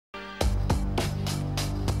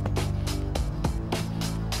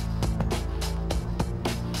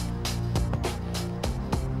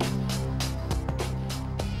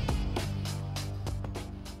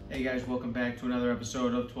guys, welcome back to another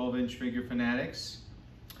episode of 12-inch Figure Fanatics.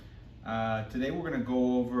 Today we're going to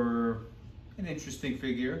go over an interesting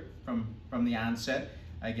figure from the onset,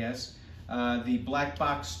 I guess. The Black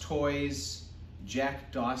Box Toys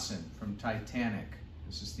Jack Dawson from Titanic.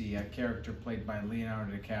 This is the character played by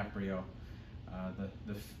Leonardo Dicaprio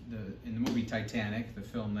in the movie Titanic, the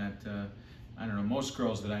film that, I don't know, most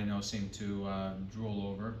girls that I know seem to drool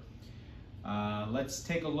over. Let's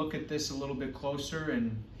take a look at this a little bit closer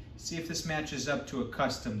and see if this matches up to a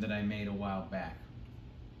custom that I made a while back.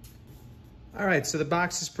 All right, so the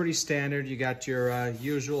box is pretty standard. You got your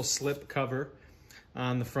usual slip cover.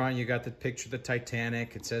 On the front, you got the picture of the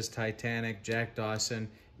Titanic. It says Titanic, Jack Dawson.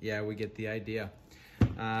 Yeah, we get the idea.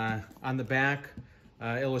 On the back,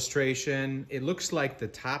 illustration. It looks like the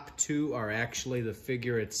top two are actually the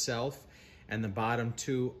figure itself, and the bottom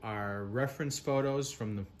two are reference photos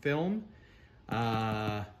from the film.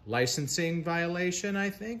 Licensing violation, I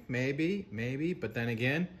think, maybe, but then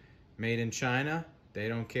again, made in China. They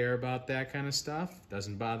don't care about that kind of stuff.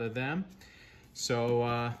 Doesn't bother them.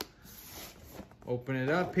 So, open it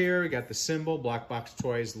up here. We got the symbol, Black Box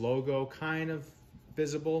Toys logo, kind of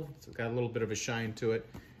visible. It's got a little bit of a shine to it.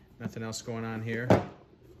 Nothing else going on here.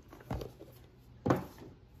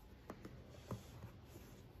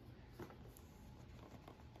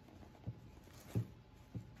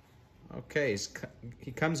 Okay,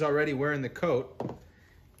 he comes already wearing the coat,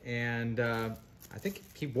 and I think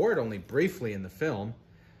he wore it only briefly in the film.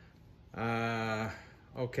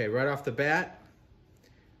 Okay, right off the bat,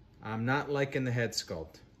 I'm not liking the head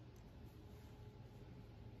sculpt.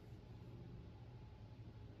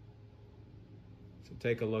 So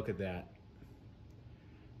take a look at that.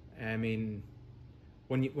 I mean,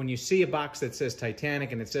 when you see a box that says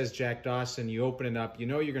Titanic and it says Jack Dawson, you open it up, you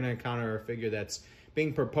know you're going to encounter a figure that's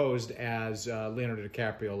being proposed as Leonardo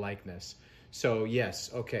DiCaprio likeness. So yes,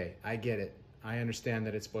 okay, I get it. I understand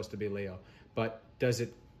that it's supposed to be Leo, but does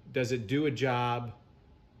it do a job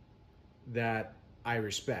that I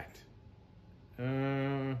respect?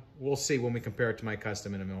 We'll see when we compare it to my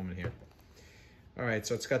custom in a moment here. All right,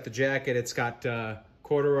 so it's got the jacket. It's got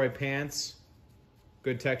corduroy pants,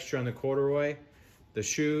 good texture on the corduroy. The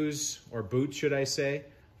shoes, or boots should I say,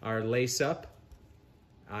 are lace up.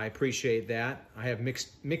 I appreciate that. I have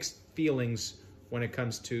mixed feelings when it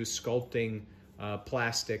comes to sculpting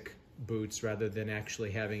plastic boots rather than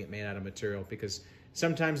actually having it made out of material, because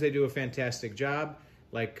sometimes they do a fantastic job,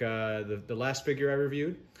 like the last figure I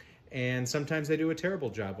reviewed, and sometimes they do a terrible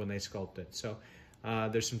job when they sculpt it. So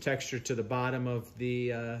there's some texture to the bottom of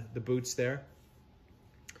the boots there.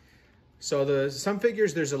 So some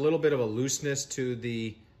figures, there's a little bit of a looseness to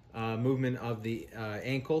the movement of the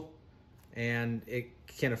ankle, and it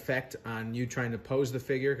can affect on you trying to pose the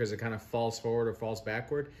figure because it kind of falls forward or falls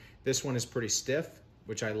backward. This one is pretty stiff,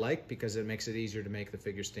 which I like because it makes it easier to make the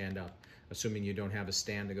figure stand up, assuming you don't have a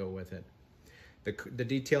stand to go with it. The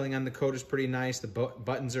detailing on the coat is pretty nice. The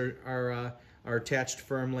buttons are attached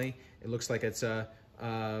firmly. It looks like it's a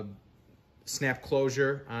snap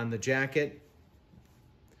closure on the jacket.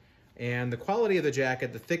 And the quality of the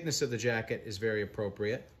jacket, the thickness of the jacket is very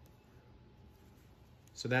appropriate.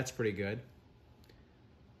 So that's pretty good.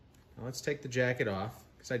 Now let's take the jacket off,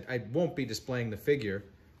 because I won't be displaying the figure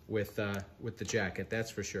with the jacket, that's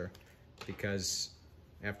for sure. Because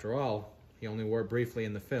after all, he only wore it briefly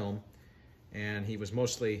in the film, and he was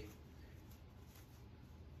mostly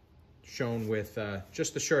shown with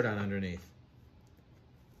just the shirt on underneath.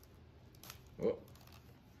 Oh.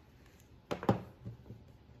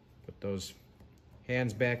 Put those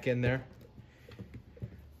hands back in there.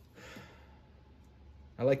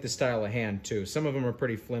 I like the style of hand too. Some of them are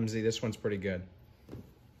pretty flimsy. This one's pretty good.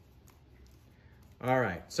 All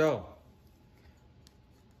right, so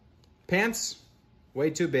pants,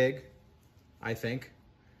 way too big, I think.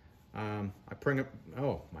 I bring up,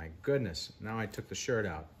 oh my goodness, now I took the shirt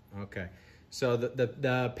out. Okay, so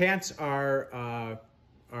the pants are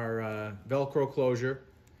Velcro closure,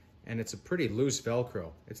 and it's a pretty loose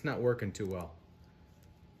Velcro. It's not working too well.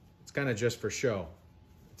 It's kind of just for show.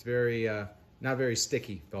 It's very, not very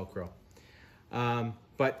sticky Velcro.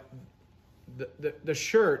 But the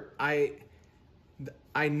shirt,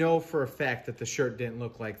 I know for a fact that the shirt didn't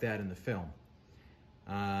look like that in the film.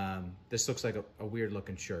 This looks like a weird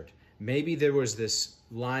looking shirt. Maybe there was this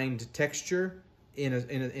lined texture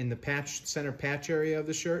in the patch, center patch area of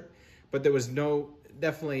the shirt, but there was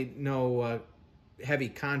definitely no heavy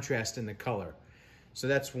contrast in the color. So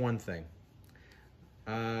that's one thing.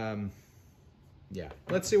 Yeah,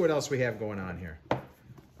 let's see what else we have going on here.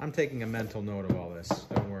 I'm taking a mental note of all this,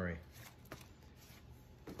 don't worry.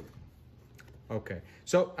 Okay,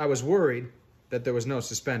 so I was worried that there was no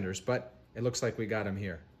suspenders, but it looks like we got them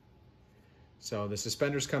here. So the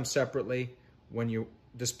suspenders come separately. When you're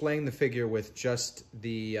displaying the figure with just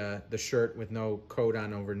the shirt with no coat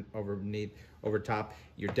on over top,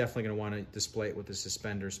 you're definitely going to want to display it with the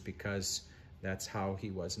suspenders because that's how he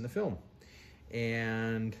was in the film.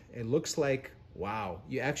 And it looks like, wow,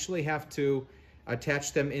 you actually have to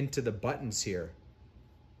attach them into the buttons here.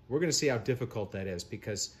 We're going to see how difficult that is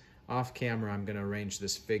because off camera I'm going to arrange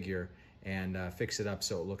this figure and fix it up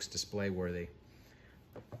so it looks display worthy.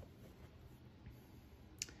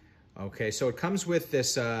 Okay, so it comes with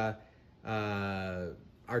this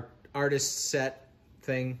artist set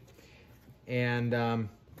thing, and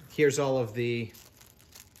here's all of the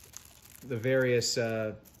various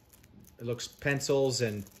it looks pencils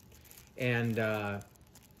and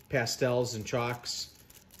pastels and chalks.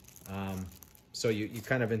 So you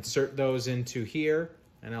kind of insert those into here,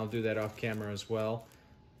 and I'll do that off camera as well.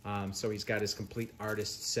 So he's got his complete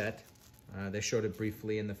artist set. They showed it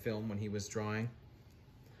briefly in the film when he was drawing.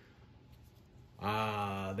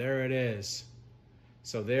 Ah, there it is.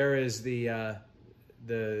 So there is the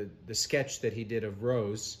sketch that he did of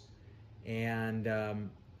Rose, and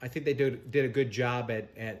I think they did a good job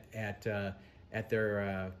at their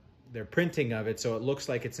printing of it, so it looks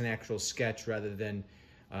like it's an actual sketch rather than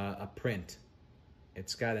a print.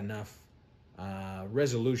 It's got enough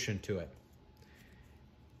resolution to it.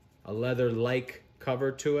 A leather-like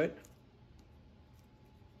cover to it.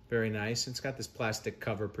 Very nice. It's got this plastic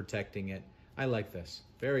cover protecting it. I like this.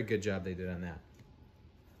 Very good job they did on that.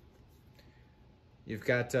 You've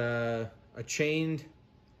got a chained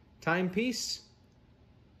timepiece.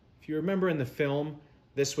 If you remember in the film,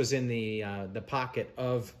 this was in the pocket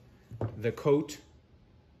of the coat,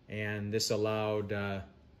 and this allowed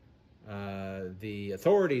the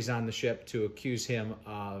authorities on the ship to accuse him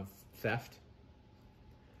of theft.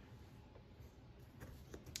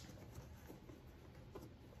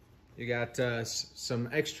 You got some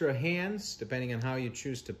extra hands, depending on how you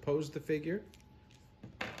choose to pose the figure.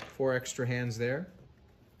 4 extra hands there.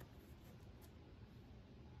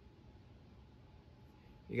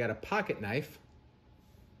 You got a pocket knife.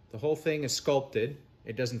 The whole thing is sculpted.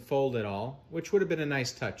 It doesn't fold at all, which would have been a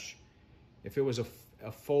nice touch. If it was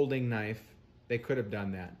a folding knife, they could have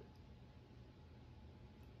done that.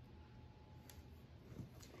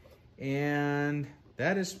 And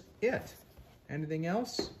that is it. Anything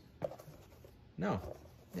else? No.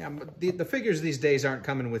 Yeah, but the figures these days aren't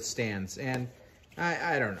coming with stands, and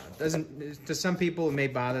I don't know. It doesn't, to some people it may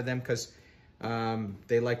bother them because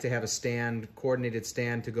they like to have a stand, coordinated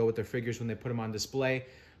stand to go with their figures when they put them on display.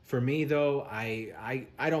 For me though, I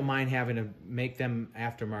don't mind having to make them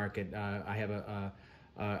aftermarket. I have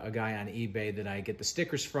a guy on eBay that I get the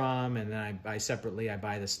stickers from, and then I buy separately. I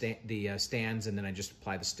buy the stands, and then I just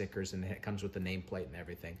apply the stickers, and it comes with the nameplate and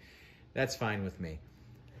everything. That's fine with me.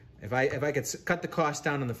 If I could cut the cost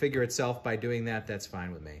down on the figure itself by doing that, that's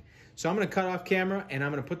fine with me. So I'm going to cut off camera, and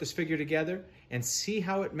I'm going to put this figure together and see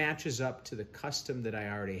how it matches up to the custom that I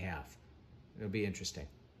already have. It'll be interesting.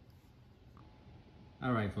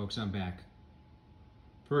 All right, folks, I'm back.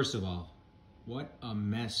 First of all, what a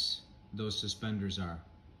mess those suspenders are.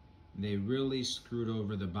 They really screwed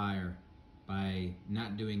over the buyer by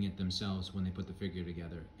not doing it themselves when they put the figure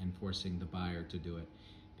together and forcing the buyer to do it.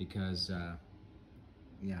 Because,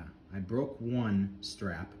 yeah, I broke one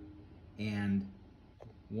strap, and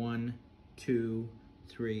 1, 2,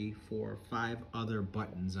 3, 4, 5 other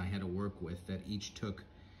buttons I had to work with that each took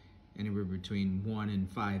anywhere between 1 and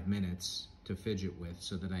 5 minutes to fidget with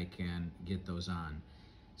so that I can get those on.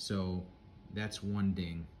 So that's one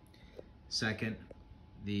ding. Second,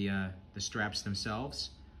 the straps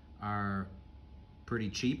themselves are pretty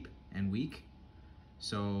cheap and weak.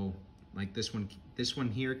 So like this one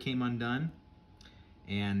here came undone,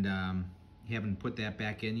 and haven't put that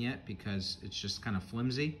back in yet because it's just kind of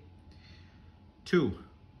flimsy. 2,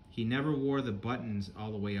 he never wore the buttons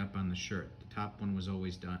all the way up on the shirt. The top one was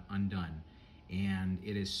always undone, and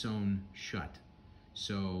it is sewn shut.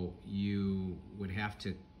 So you would have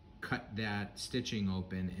to cut that stitching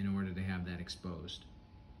open in order to have that exposed.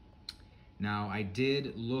 Now, I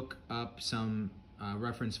did look up some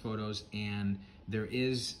reference photos, and there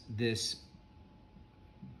is this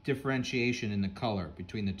differentiation in the color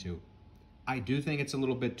between the two. I do think it's a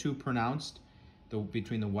little bit too pronounced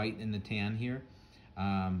between the white and the tan here.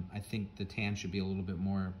 I think the tan should be a little bit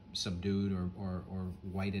more subdued or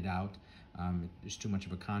whited out. There's too much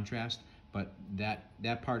of a contrast, but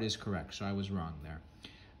that part is correct, so I was wrong there.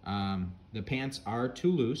 The pants are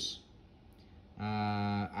too loose.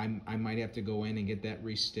 I might have to go in and get that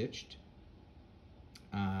restitched.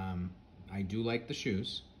 I do like the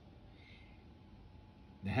shoes.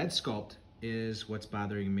 the head sculpt is what's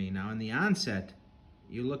bothering me. Now in the onset,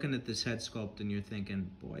 you're looking at this head sculpt and you're thinking,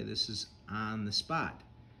 boy, this is on the spot.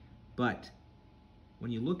 But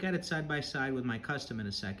when you look at it side by side with my custom in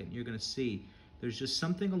a second, you're gonna see there's just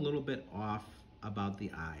something a little bit off about the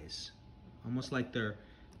eyes. Almost like they're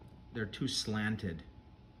too slanted.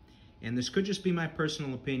 And this could just be my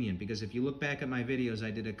personal opinion, because if you look back at my videos, I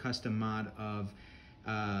did a custom mod of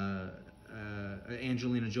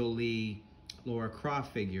Angelina Jolie, Laura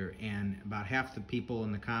Croft figure, and about half the people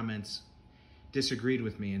in the comments disagreed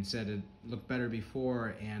with me and said it looked better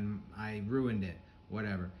before and I ruined it,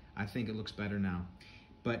 whatever. I think it looks better now.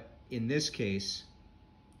 But in this case,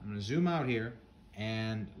 I'm gonna zoom out here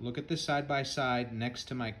and look at this side by side next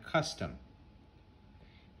to my custom.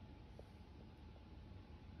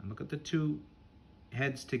 And look at the two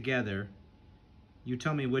heads together. You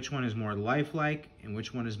tell me which one is more lifelike and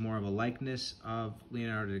which one is more of a likeness of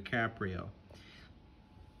Leonardo DiCaprio.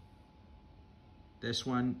 This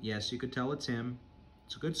one, yes, you could tell it's him.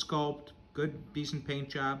 It's a good sculpt, good, decent paint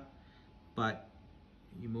job. But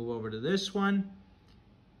you move over to this one,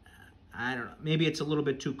 I don't know, maybe it's a little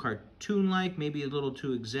bit too cartoon-like, maybe a little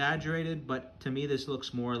too exaggerated, but to me this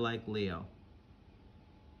looks more like Leo.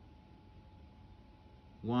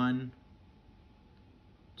 1,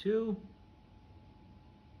 2,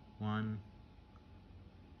 1,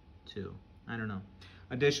 2. I don't know.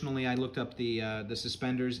 Additionally, I looked up the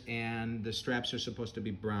suspenders, and the straps are supposed to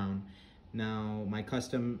be brown. Now, my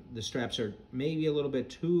custom, the straps are maybe a little bit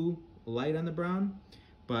too light on the brown,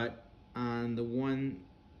 but on the one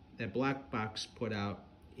that BLACKBOX put out,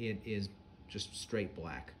 it is just straight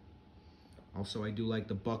black. Also, I do like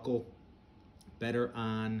the buckle better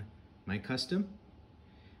on my custom.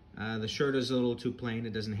 The shirt is a little too plain.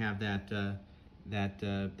 It doesn't have that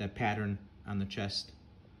pattern on the chest.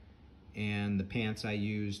 And the pants I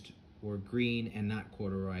used were green and not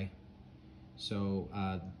corduroy. So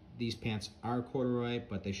these pants are corduroy,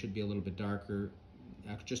 but they should be a little bit darker,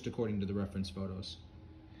 just according to the reference photos.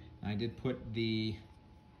 I did put the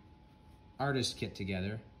artist kit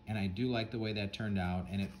together, and I do like the way that turned out.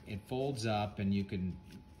 And it folds up, and you can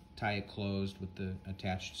tie it closed with the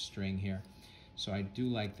attached string here. So I do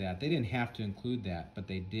like that. They didn't have to include that, but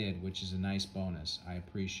they did, which is a nice bonus. I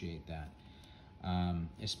appreciate that.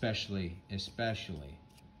 Especially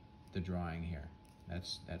the drawing here.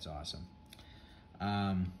 That's awesome.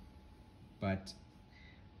 But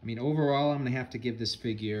I mean, overall, I'm gonna have to give this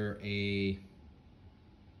figure a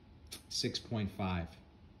 6.5.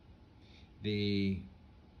 The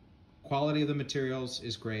quality of the materials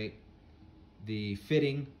is great. The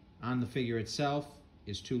fitting on the figure itself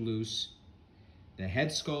is too loose. The head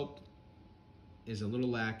sculpt is a little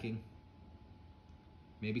lacking.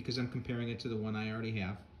 Maybe because I'm comparing it to the one I already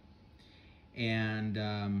have. And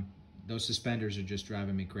those suspenders are just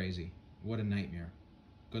driving me crazy. What a nightmare.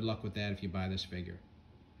 Good luck with that if you buy this figure.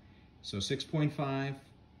 So 6.5.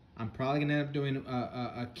 I'm probably gonna end up doing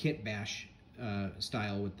a kit bash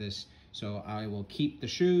style with this. So I will keep the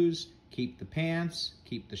shoes, keep the pants,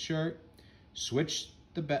 keep the shirt, switch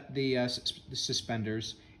the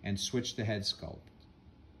suspenders, and switch the head sculpt.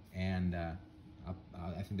 And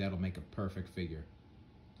I think that'll make a perfect figure.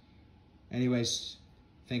 Anyways,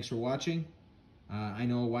 thanks for watching. I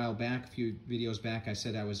know a while back, a few videos back, I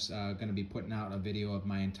said I was going to be putting out a video of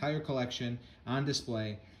my entire collection on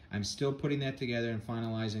display. I'm still putting that together and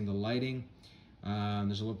finalizing the lighting.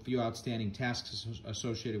 There's a few outstanding tasks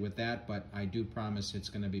associated with that, but I do promise it's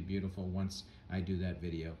going to be beautiful once I do that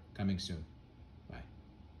video. Coming soon.